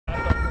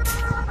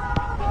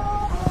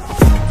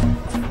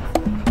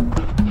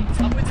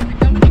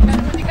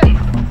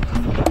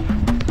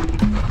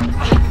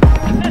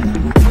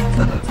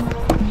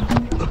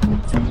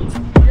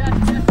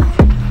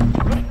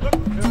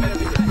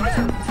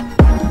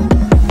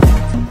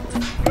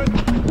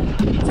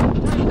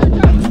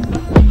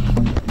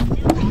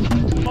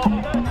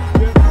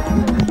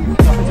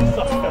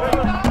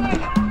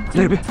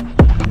Baby.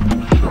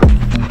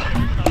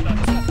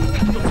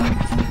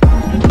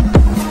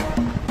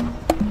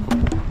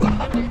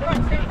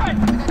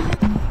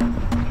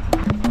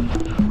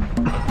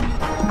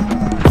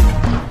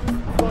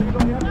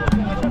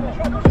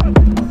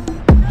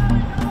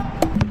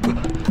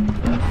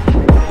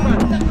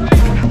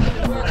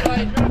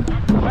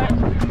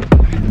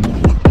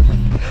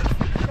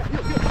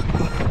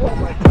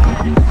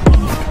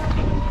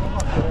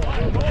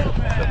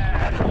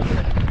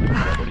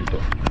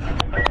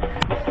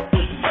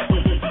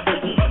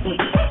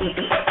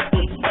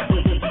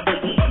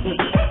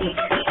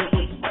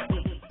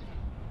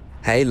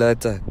 Hey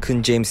Leute,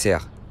 Kun James hier.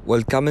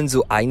 Willkommen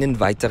zu einem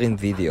weiteren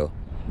Video.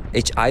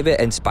 Ich habe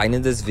ein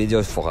spannendes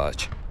Video für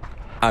euch.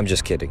 I'm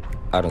just kidding,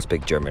 I don't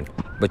speak German.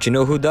 But you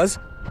know who does?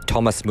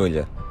 Thomas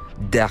Muller,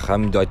 der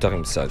Raumdeuter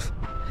himself.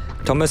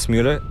 Thomas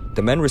Muller,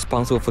 the man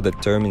responsible for the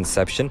term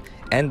inception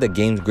and the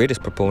game's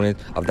greatest proponent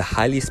of the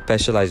highly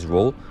specialized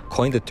role,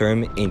 coined the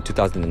term in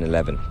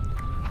 2011,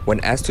 when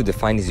asked to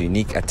define his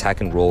unique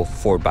attacking role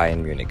for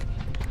Bayern Munich.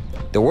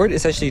 The word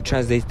essentially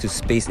translates to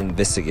space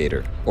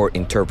investigator or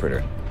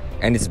interpreter,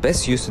 and it's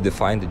best used to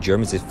define the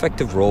Germans'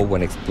 effective role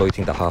when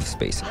exploiting the half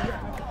space.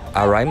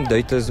 A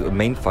Raumdeuter's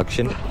main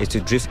function is to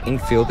drift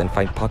infield and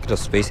find pockets of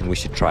space in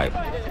which to thrive.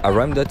 A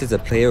Raumdeuter is a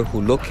player who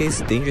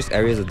locates dangerous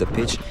areas of the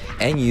pitch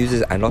and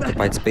uses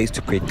unoccupied space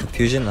to create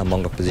confusion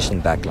among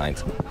opposition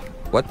backlines.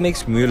 What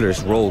makes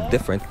Müller's role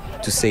different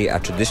to, say, a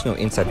traditional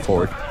inside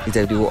forward is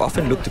that he will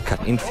often look to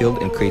cut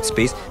infield and create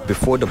space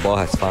before the ball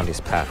has found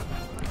his path,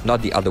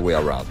 not the other way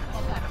around.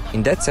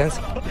 In that sense,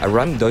 a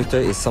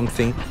Raumdeuter is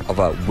something of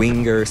a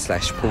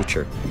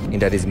winger/poacher, in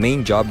that his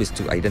main job is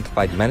to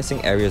identify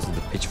menacing areas of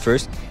the pitch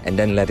first and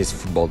then let his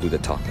football do the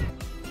talking.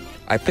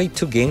 I played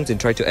 2 games and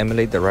tried to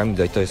emulate the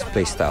Raumdeuter's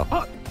playstyle.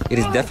 It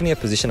is definitely a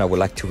position I would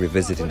like to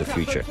revisit in the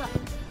future.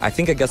 I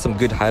think I got some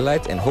good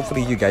highlights and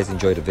hopefully you guys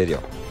enjoyed the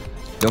video.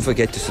 Don't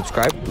forget to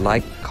subscribe,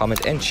 like,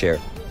 comment and share.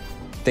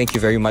 Thank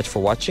you very much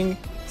for watching,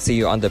 see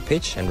you on the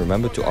pitch and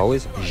remember to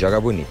always joga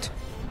bonito.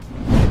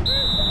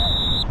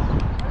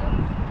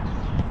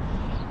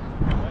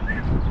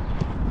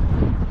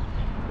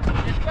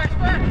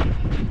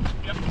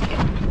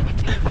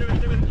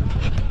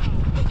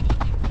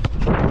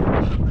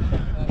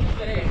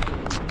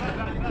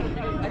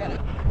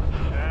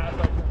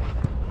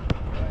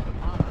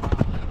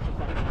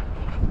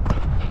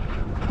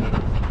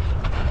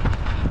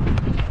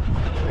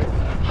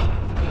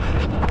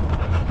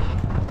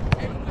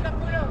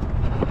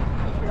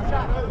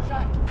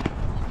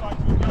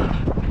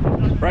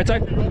 Right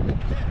side.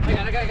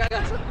 I got it.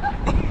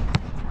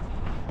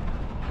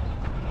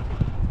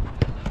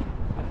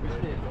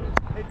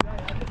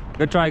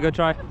 Good try, good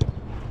try.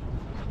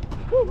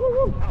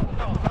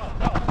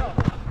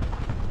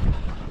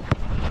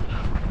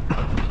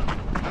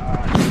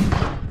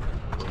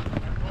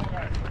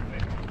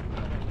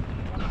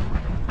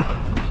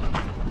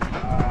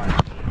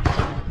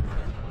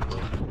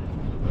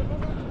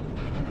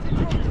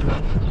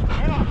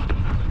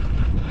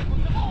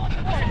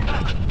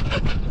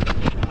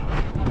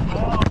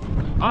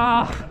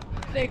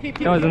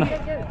 That was a nice.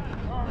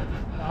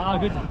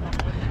 Good.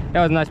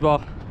 That was a nice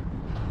ball.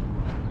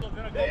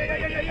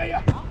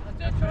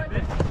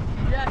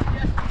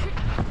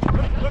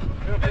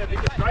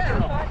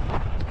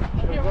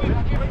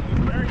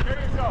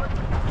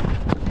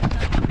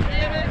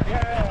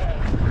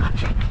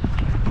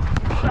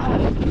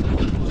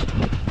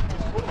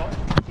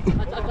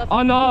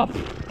 Oh no!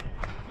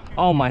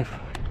 Oh my.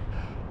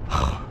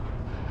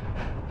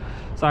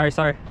 Sorry.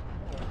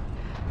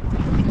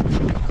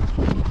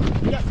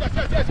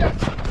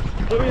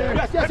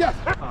 Yes.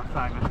 Oh,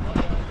 sorry, man.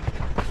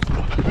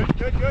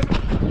 Good.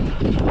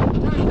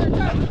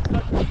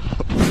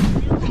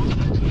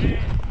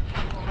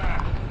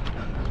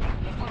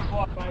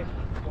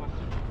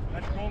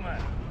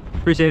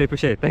 Appreciate it.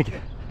 Thank you.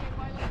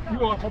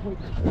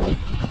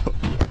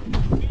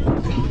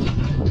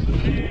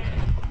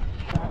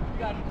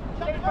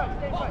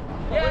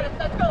 Yeah,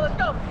 let's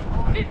go.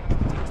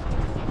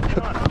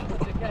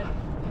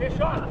 Hey,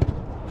 shot.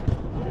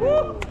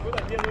 Woo! Good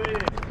idea, Luis.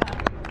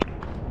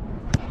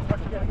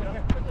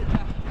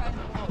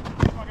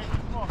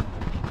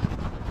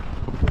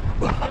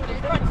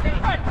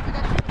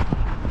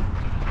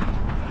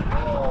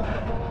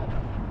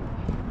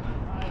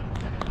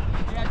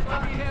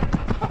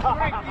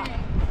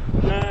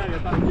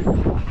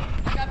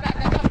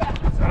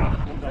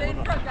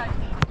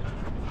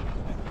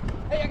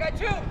 Hey, I got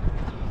two.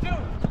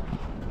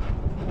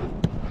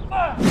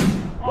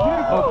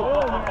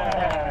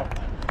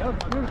 That was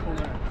beautiful,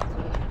 man.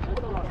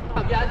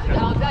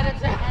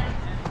 That's it.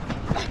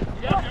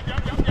 Yep.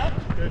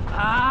 Good.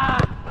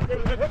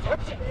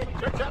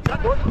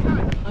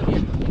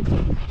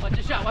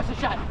 Watch the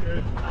shot.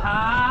 Good.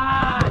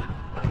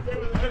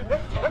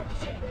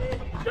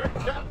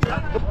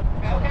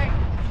 Okay.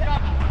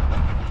 Stop.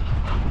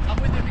 I'm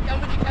with you,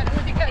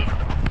 Ken.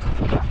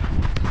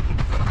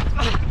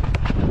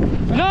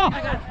 No! I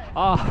got it.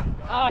 Oh,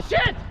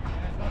 Shit!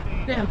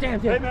 Damn.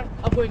 Hey, man.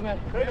 I'm going, man.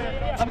 Hey,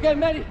 man. I'm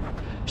getting ready.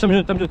 Tam.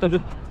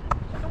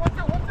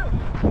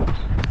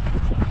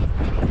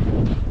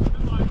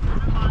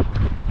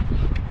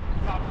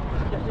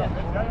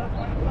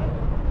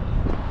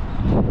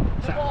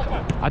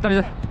 I thought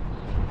it.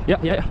 Yeah,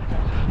 yeah, yeah.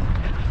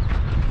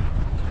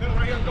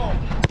 Right here, go.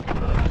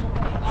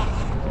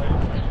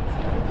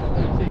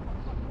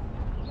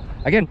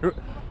 Again.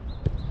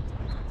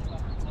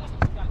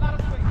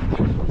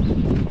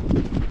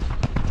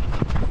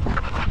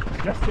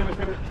 Yes, Timmy,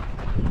 Timmy.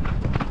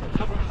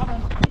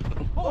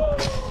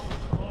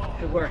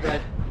 Good work,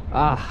 Ed.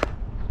 Ah.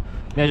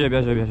 Bien joué,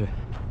 bien joué, bien joué.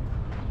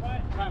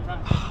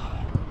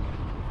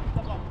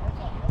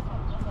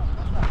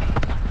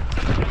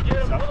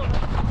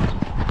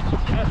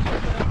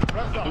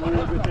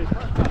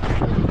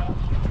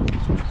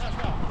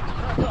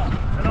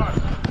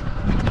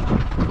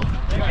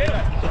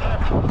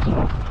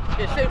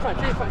 Yeah, stay in front,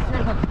 stay in front, stay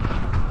in front.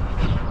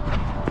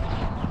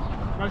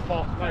 Nice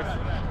ball, nice.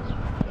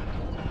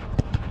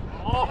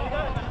 Oh,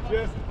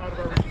 just out of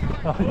our reach.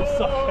 Oh, you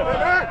suck.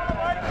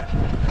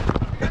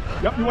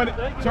 Yep, you win it.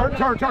 Turn,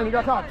 turn, turn. You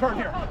got time. Turn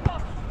here.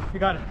 You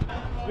got it.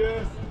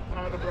 Just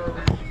out of our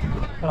reach.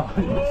 Oh,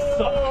 you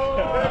suck.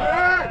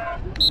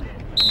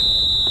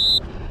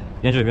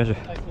 Bien joué, bien joué.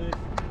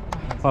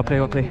 Well play,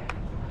 well play.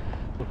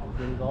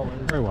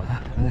 Very well.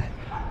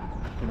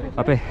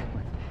 Well play.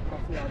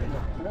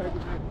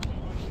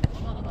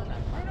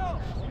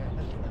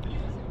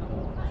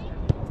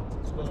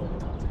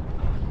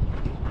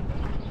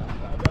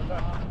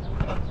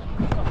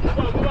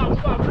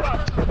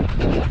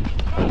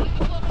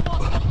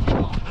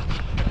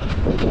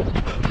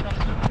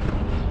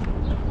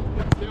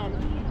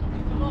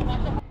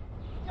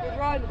 Good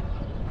run.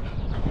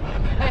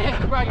 Hey,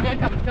 hey, Brian, man,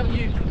 come to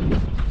you.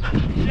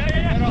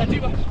 Yeah.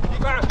 Deep Yes,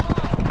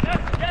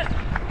 yes.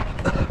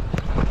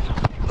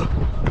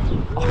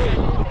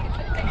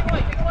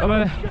 Come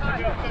on.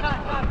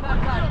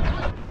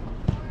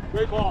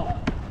 Great ball.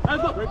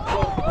 Hands up. Great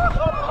ball.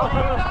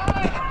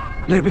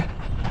 Little bit.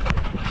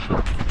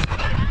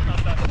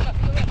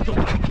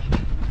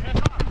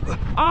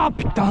 Ah,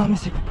 putain, mais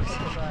c'est...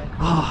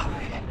 Ah.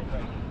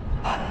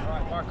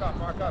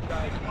 Mark up,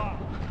 guys.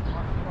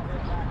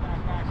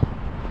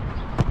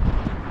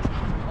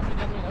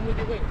 I'm with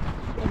you, wait.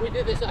 I'm with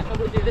you this side, I'm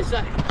with you this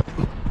side.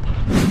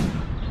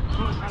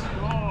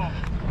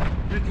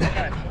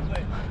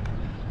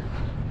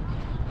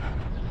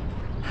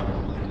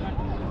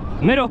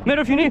 Middle,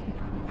 middle if you need.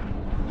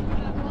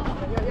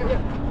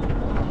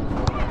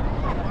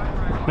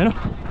 Middle.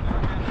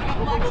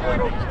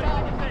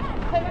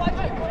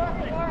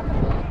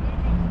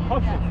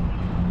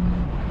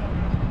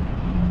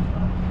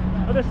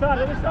 Other side,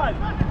 other side.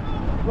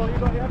 You have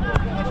to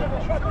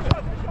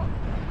shot.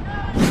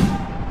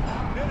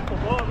 Beautiful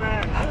ball,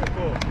 man.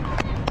 Beautiful.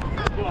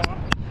 Good ball, huh?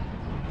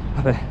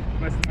 Okay.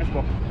 Nice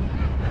ball.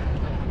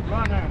 Come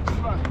on, man.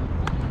 Come on.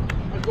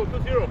 Let's go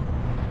 2-0.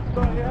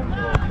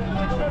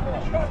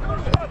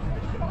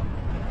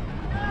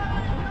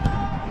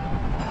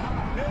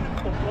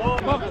 Beautiful ball.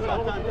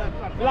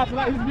 Relax.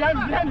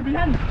 He's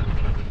behind.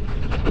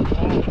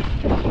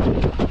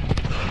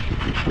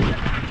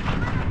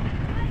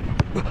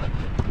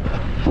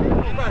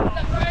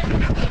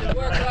 Good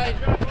work, Ryan.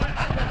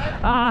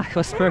 Ah, it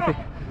was perfect.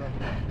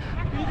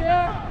 Be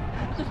there.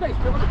 What's the space?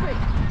 What's the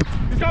space?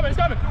 He's coming.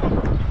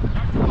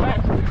 Hey.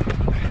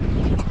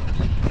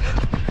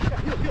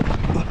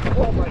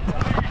 Oh my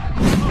God.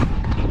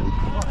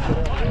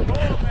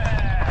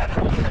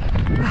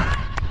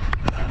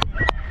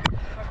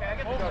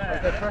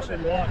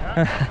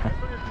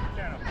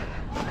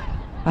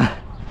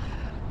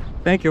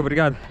 Thank you,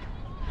 obrigado.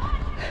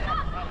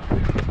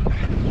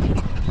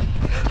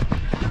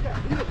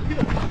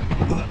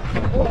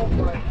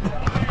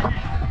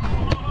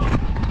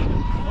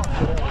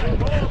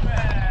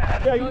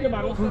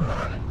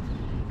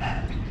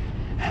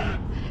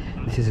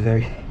 This is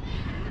very,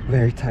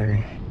 very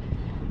tiring.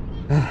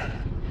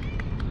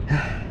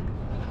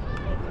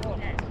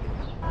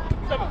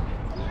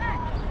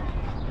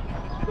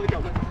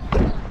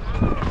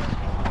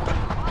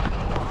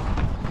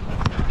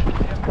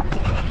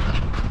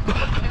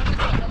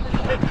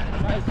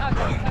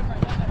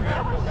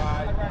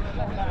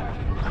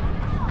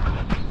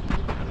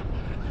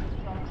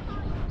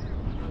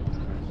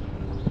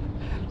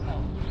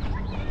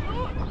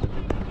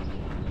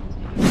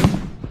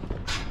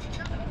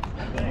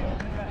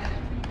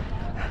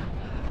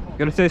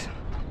 Gracias.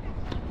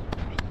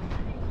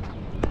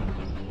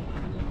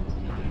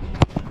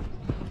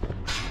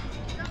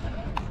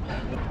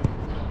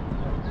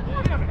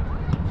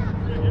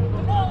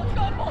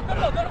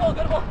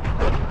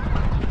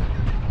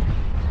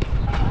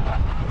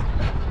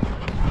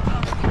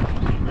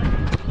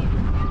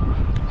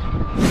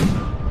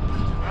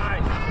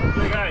 Nice.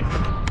 Okay, guys.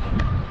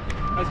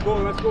 Let's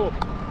go.